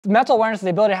Mental awareness is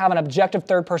the ability to have an objective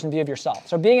third-person view of yourself.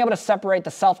 So being able to separate the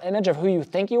self-image of who you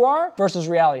think you are versus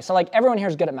reality. So like everyone here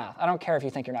is good at math. I don't care if you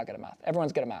think you're not good at math.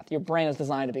 Everyone's good at math. Your brain is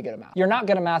designed to be good at math. You're not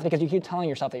good at math because you keep telling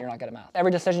yourself that you're not good at math.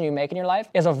 Every decision you make in your life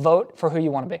is a vote for who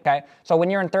you want to be, okay? So when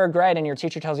you're in 3rd grade and your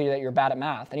teacher tells you that you're bad at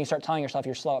math, and you start telling yourself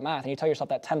you're slow at math, and you tell yourself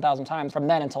that 10,000 times from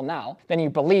then until now, then you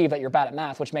believe that you're bad at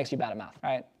math, which makes you bad at math,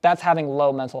 right? That's having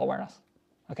low mental awareness.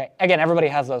 Okay, again, everybody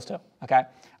has those too, okay?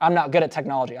 I'm not good at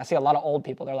technology. I see a lot of old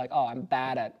people, they're like, oh, I'm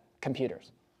bad at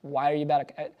computers. Why are you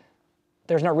bad at,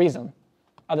 there's no reason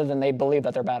other than they believe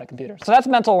that they're bad at computers. So that's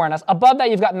mental awareness. Above that,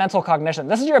 you've got mental cognition.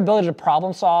 This is your ability to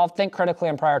problem solve, think critically,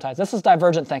 and prioritize. This is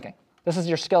divergent thinking. This is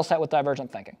your skill set with divergent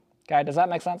thinking, okay? Does that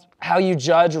make sense? How you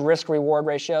judge risk-reward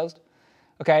ratios,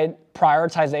 okay?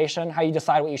 Prioritization, how you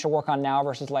decide what you should work on now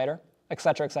versus later, et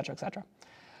cetera, et cetera, et cetera.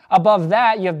 Above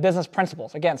that, you have business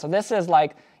principles. Again, so this is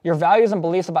like your values and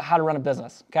beliefs about how to run a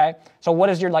business, okay? So what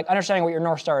is your, like, understanding what your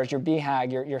North Star is, your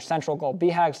BHAG, your central goal.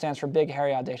 BHAG stands for Big,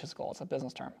 Hairy, Audacious Goal. It's a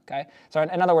business term, okay? So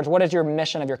in other words, what is your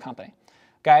mission of your company,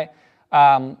 okay?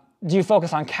 Do you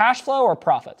focus on cash flow or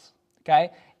profits,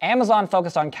 okay? Amazon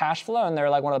focused on cash flow, and they're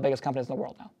like one of the biggest companies in the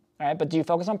world now, all right? But do you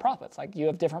focus on profits? Like, you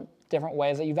have different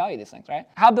ways that you value these things, right?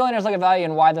 How billionaires look at value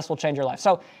and why this will change your life.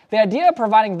 So the idea of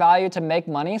providing value to make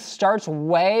money starts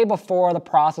way before the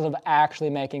process of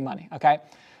actually making money, okay?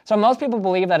 So most people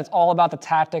believe that it's all about the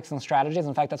tactics and strategies.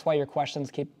 In fact, that's why your questions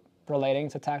keep relating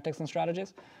to tactics and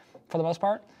strategies for the most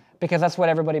part, because that's what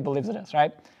everybody believes it is,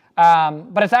 right?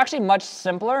 But it's actually much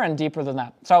simpler and deeper than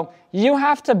that. So you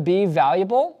have to be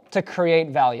valuable to create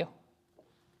value.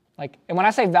 Like, and when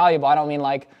I say valuable, I don't mean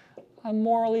like, I'm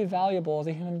morally valuable as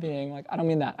a human being. Like, I don't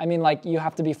mean that. I mean like you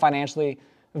have to be financially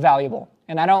valuable.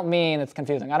 And I don't mean, it's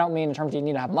confusing, I don't mean in terms of you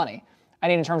need to have money. I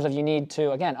mean in terms of you need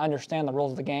to, again, understand the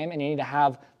rules of the game, and you need to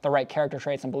have the right character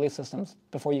traits and belief systems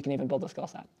before you can even build a skill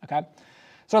set, okay?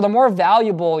 So the more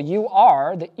valuable you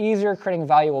are, the easier creating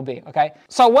value will be, okay?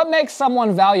 So what makes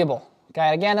someone valuable?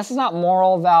 Okay, again, this is not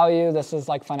moral value, this is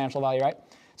like financial value, right?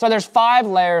 So there's 5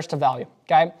 layers to value,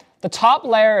 okay? The top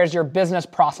layer is your business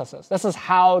processes. This is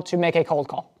how to make a cold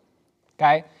call,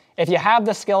 okay? If you have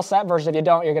the skill set versus if you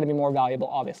don't, you're gonna be more valuable,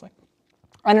 obviously.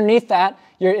 Underneath that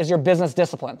is your business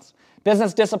disciplines.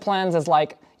 Business disciplines is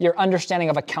like your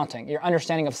understanding of accounting, your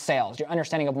understanding of sales, your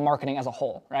understanding of marketing as a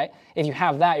whole, right? If you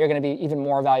have that, you're gonna be even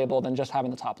more valuable than just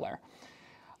having the top layer.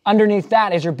 Underneath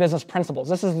that is your business principles.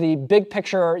 This is the big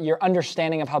picture, your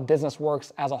understanding of how business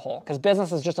works as a whole. Because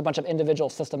business is just a bunch of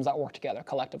individual systems that work together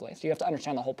collectively. So you have to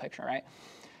understand the whole picture, right?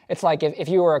 It's like if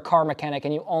you were a car mechanic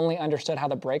and you only understood how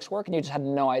the brakes work and you just had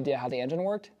no idea how the engine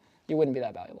worked, you wouldn't be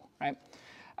that valuable, right?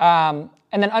 And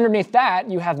then underneath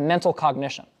that, you have mental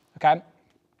cognition, okay?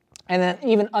 And then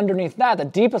even underneath that, the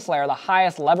deepest layer, the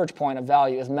highest leverage point of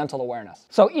value is mental awareness.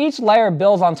 So each layer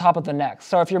builds on top of the next.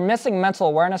 So if you're missing mental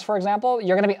awareness, for example,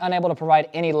 you're gonna be unable to provide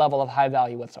any level of high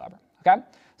value whatsoever, okay?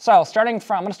 So starting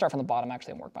from, I'm gonna start from the bottom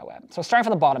actually and work my way up. So starting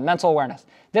from the bottom, mental awareness.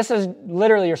 This is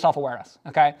literally your self-awareness,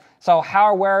 okay? So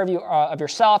how aware of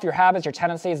yourself, your habits, your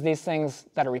tendencies, these things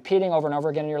that are repeating over and over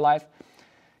again in your life.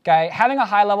 Okay, having a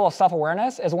high level of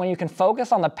self-awareness is when you can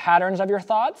focus on the patterns of your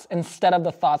thoughts instead of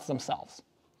the thoughts themselves.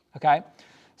 Okay,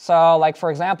 so like for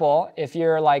example, if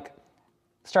you're like,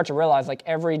 start to realize like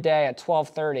every day at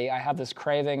 12:30 I have this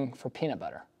craving for peanut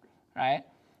butter, right?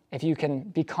 If you can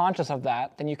be conscious of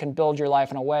that, then you can build your life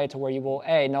in a way to where you will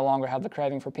A, no longer have the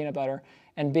craving for peanut butter,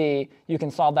 and B, you can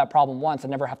solve that problem once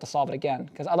and never have to solve it again,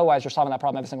 because otherwise you're solving that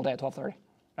problem every single day at 12:30,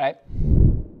 right?